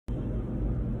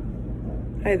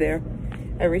Hi there.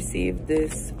 I received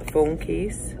this phone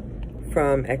case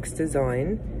from X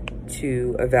Design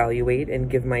to evaluate and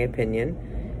give my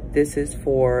opinion. This is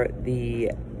for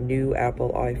the new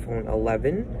Apple iPhone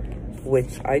 11,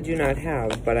 which I do not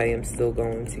have, but I am still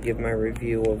going to give my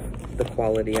review of the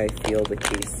quality I feel the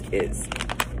case is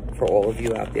for all of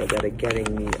you out there that are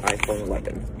getting the iPhone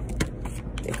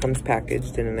 11. It comes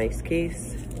packaged in a nice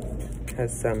case,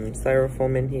 has some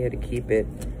styrofoam in here to keep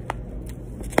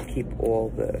all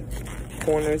the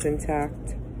corners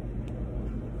intact,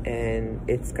 and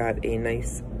it's got a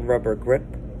nice rubber grip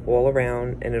all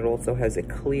around, and it also has a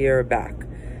clear back.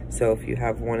 So if you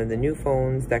have one of the new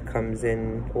phones that comes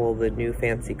in all the new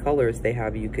fancy colors they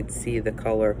have, you could see the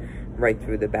color right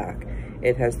through the back.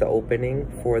 It has the opening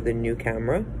for the new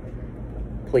camera.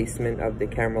 Placement of the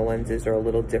camera lenses are a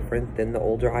little different than the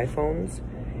older iPhones,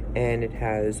 and it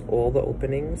has all the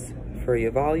openings for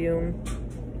your volume,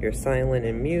 your silent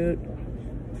and mute,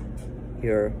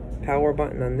 your power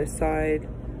button on this side,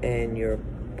 and your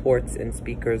ports and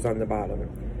speakers on the bottom.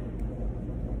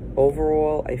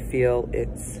 Overall, I feel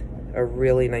it's a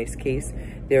really nice case.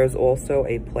 There's also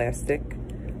a plastic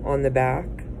on the back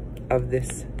of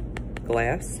this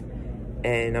glass,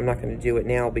 and I'm not going to do it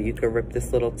now, but you could rip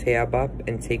this little tab up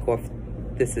and take off.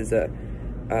 This is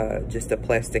just a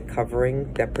plastic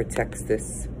covering that protects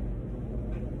this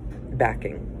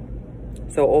backing.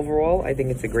 So overall, I think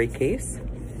it's a great case,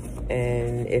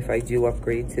 and if I do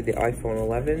upgrade to the iPhone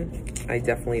 11, I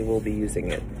definitely will be using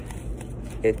it.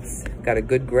 It's got a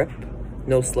good grip,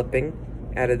 no slipping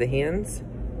out of the hands,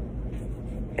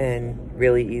 and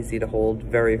really easy to hold,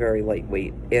 very, very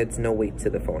lightweight. Adds no weight to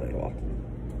the phone at all.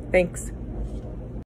 Thanks.